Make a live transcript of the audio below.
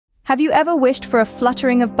Have you ever wished for a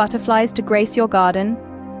fluttering of butterflies to grace your garden?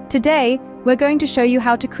 Today, we're going to show you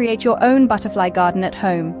how to create your own butterfly garden at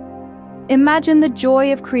home. Imagine the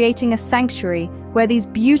joy of creating a sanctuary where these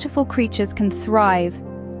beautiful creatures can thrive.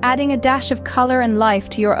 Adding a dash of color and life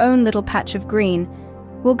to your own little patch of green.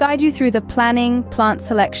 We'll guide you through the planning, plant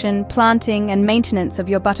selection, planting, and maintenance of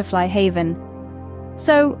your butterfly haven.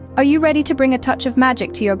 So, are you ready to bring a touch of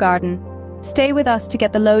magic to your garden? Stay with us to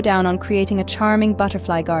get the lowdown on creating a charming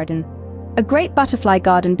butterfly garden. A great butterfly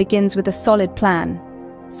garden begins with a solid plan.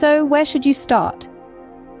 So, where should you start?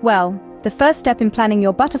 Well, the first step in planning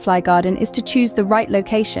your butterfly garden is to choose the right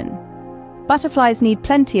location. Butterflies need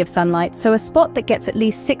plenty of sunlight, so a spot that gets at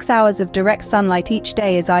least 6 hours of direct sunlight each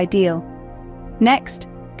day is ideal. Next,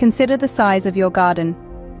 consider the size of your garden.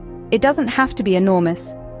 It doesn't have to be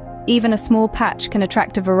enormous. Even a small patch can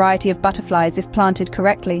attract a variety of butterflies if planted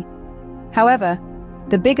correctly. However,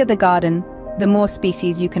 the bigger the garden, the more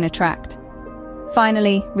species you can attract.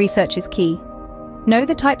 Finally, research is key. Know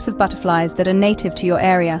the types of butterflies that are native to your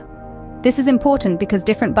area. This is important because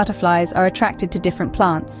different butterflies are attracted to different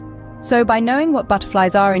plants. So by knowing what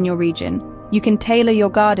butterflies are in your region, you can tailor your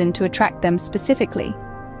garden to attract them specifically.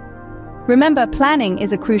 Remember, planning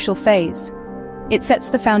is a crucial phase. It sets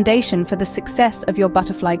the foundation for the success of your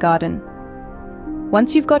butterfly garden.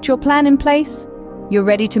 Once you've got your plan in place, you're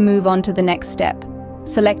ready to move on to the next step,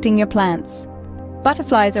 selecting your plants.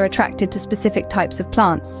 Butterflies are attracted to specific types of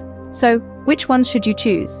plants, so which ones should you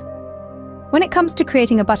choose? When it comes to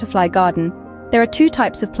creating a butterfly garden, there are two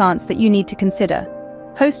types of plants that you need to consider: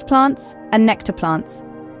 host plants and nectar plants.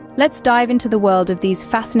 Let's dive into the world of these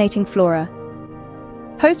fascinating flora.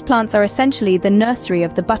 Host plants are essentially the nursery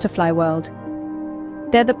of the butterfly world.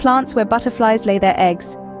 They're the plants where butterflies lay their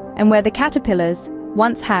eggs, and where the caterpillars,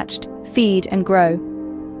 once hatched, feed and grow.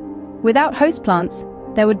 Without host plants,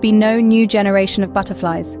 there would be no new generation of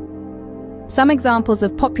butterflies. Some examples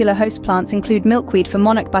of popular host plants include milkweed for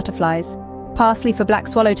monarch butterflies, parsley for black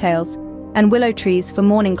swallowtails, and willow trees for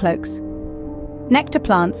mourning cloaks. Nectar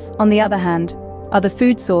plants, on the other hand, are the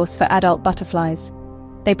food source for adult butterflies.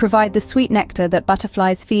 They provide the sweet nectar that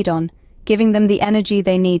butterflies feed on, giving them the energy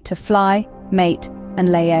they need to fly, mate, and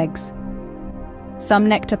lay eggs. Some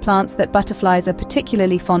nectar plants that butterflies are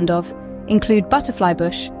particularly fond of include butterfly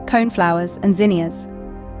bush, coneflowers, and zinnias.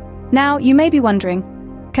 Now, you may be wondering,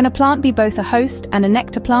 can a plant be both a host and a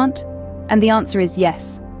nectar plant? And the answer is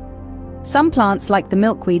yes. Some plants, like the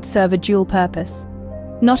milkweed, serve a dual purpose.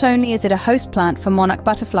 Not only is it a host plant for monarch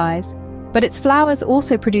butterflies, but its flowers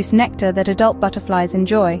also produce nectar that adult butterflies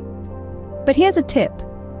enjoy. But here's a tip: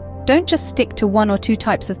 don't just stick to one or two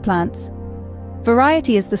types of plants.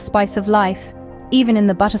 Variety is the spice of life, even in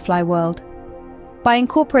the butterfly world. By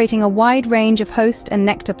incorporating a wide range of host and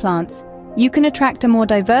nectar plants, you can attract a more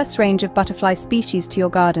diverse range of butterfly species to your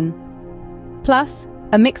garden. Plus,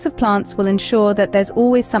 a mix of plants will ensure that there's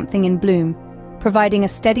always something in bloom, providing a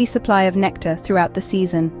steady supply of nectar throughout the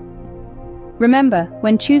season. Remember,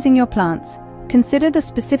 when choosing your plants, consider the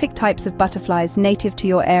specific types of butterflies native to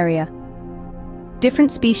your area.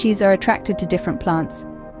 Different species are attracted to different plants,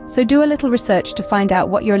 so do a little research to find out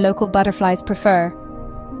what your local butterflies prefer.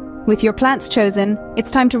 With your plants chosen,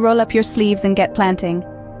 it's time to roll up your sleeves and get planting.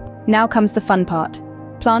 Now comes the fun part: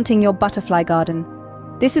 planting your butterfly garden.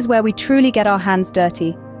 This is where we truly get our hands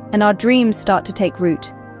dirty, and our dreams start to take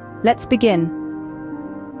root. Let's begin.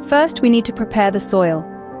 First, we need to prepare the soil.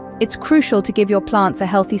 It's crucial to give your plants a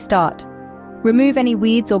healthy start. Remove any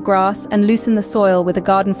weeds or grass and loosen the soil with a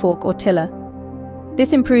garden fork or tiller.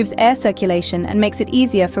 This improves air circulation and makes it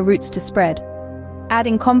easier for roots to spread.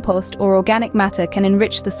 Adding compost or organic matter can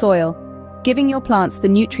enrich the soil, giving your plants the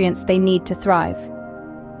nutrients they need to thrive.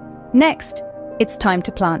 Next, it's time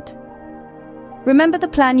to plant. Remember the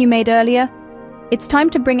plan you made earlier? It's time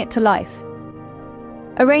to bring it to life.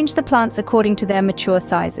 Arrange the plants according to their mature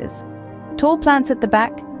sizes. Tall plants at the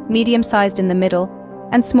back, medium-sized in the middle,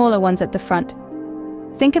 and smaller ones at the front.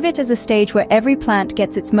 Think of it as a stage where every plant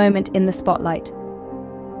gets its moment in the spotlight.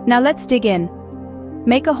 Now let's dig in.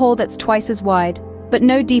 Make a hole that's twice as wide, but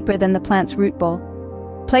no deeper than the plant's root ball.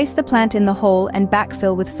 Place the plant in the hole and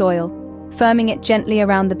backfill with soil, firming it gently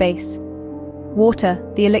around the base. Water,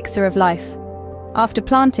 the elixir of life. After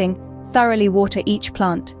planting, thoroughly water each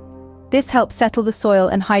plant. This helps settle the soil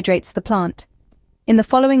and hydrates the plant. In the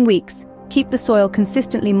following weeks, keep the soil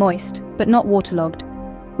consistently moist, but not waterlogged.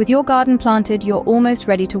 With your garden planted, you're almost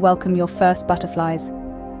ready to welcome your first butterflies.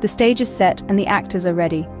 The stage is set and the actors are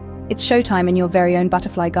ready. It's showtime in your very own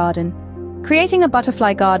butterfly garden. Creating a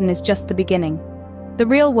butterfly garden is just the beginning. The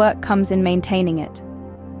real work comes in maintaining it.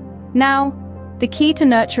 Now, the key to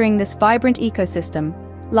nurturing this vibrant ecosystem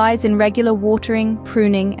lies in regular watering,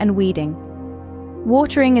 pruning, and weeding.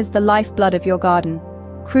 Watering is the lifeblood of your garden,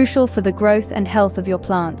 crucial for the growth and health of your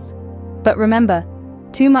plants. But remember,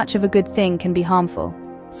 too much of a good thing can be harmful,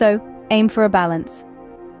 so aim for a balance.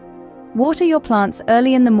 Water your plants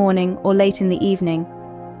early in the morning or late in the evening,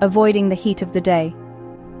 avoiding the heat of the day.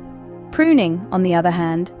 Pruning, on the other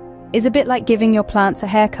hand, is a bit like giving your plants a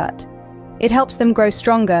haircut. It helps them grow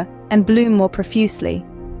stronger and bloom more profusely.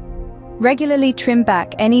 Regularly trim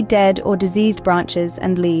back any dead or diseased branches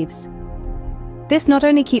and leaves. This not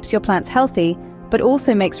only keeps your plants healthy, but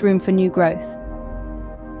also makes room for new growth.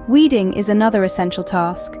 Weeding is another essential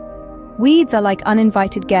task. Weeds are like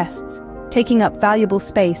uninvited guests, taking up valuable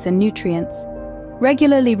space and nutrients.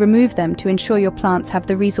 Regularly remove them to ensure your plants have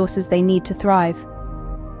the resources they need to thrive.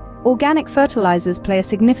 Organic fertilizers play a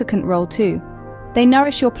significant role too. They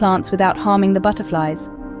nourish your plants without harming the butterflies.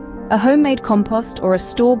 A homemade compost or a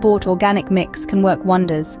store-bought organic mix can work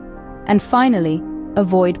wonders. And finally,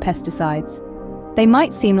 avoid pesticides. They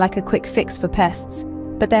might seem like a quick fix for pests,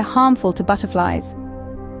 but they're harmful to butterflies.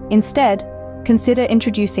 Instead, consider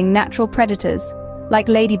introducing natural predators, like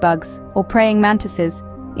ladybugs or praying mantises,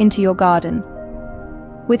 into your garden.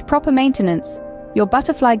 With proper maintenance, your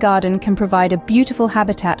butterfly garden can provide a beautiful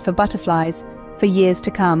habitat for butterflies for years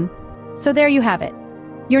to come. So there you have it.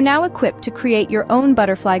 You're now equipped to create your own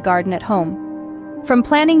butterfly garden at home. From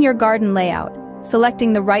planning your garden layout,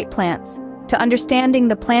 selecting the right plants, to understanding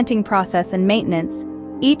the planting process and maintenance,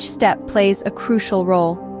 each step plays a crucial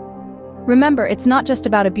role. Remember, it's not just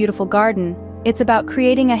about a beautiful garden, it's about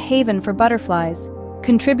creating a haven for butterflies,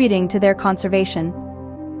 contributing to their conservation.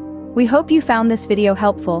 We hope you found this video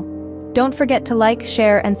helpful. Don't forget to like,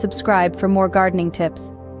 share, and subscribe for more gardening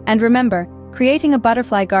tips. And remember, creating a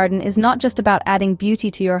butterfly garden is not just about adding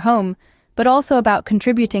beauty to your home, but also about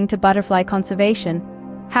contributing to butterfly conservation.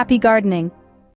 Happy gardening!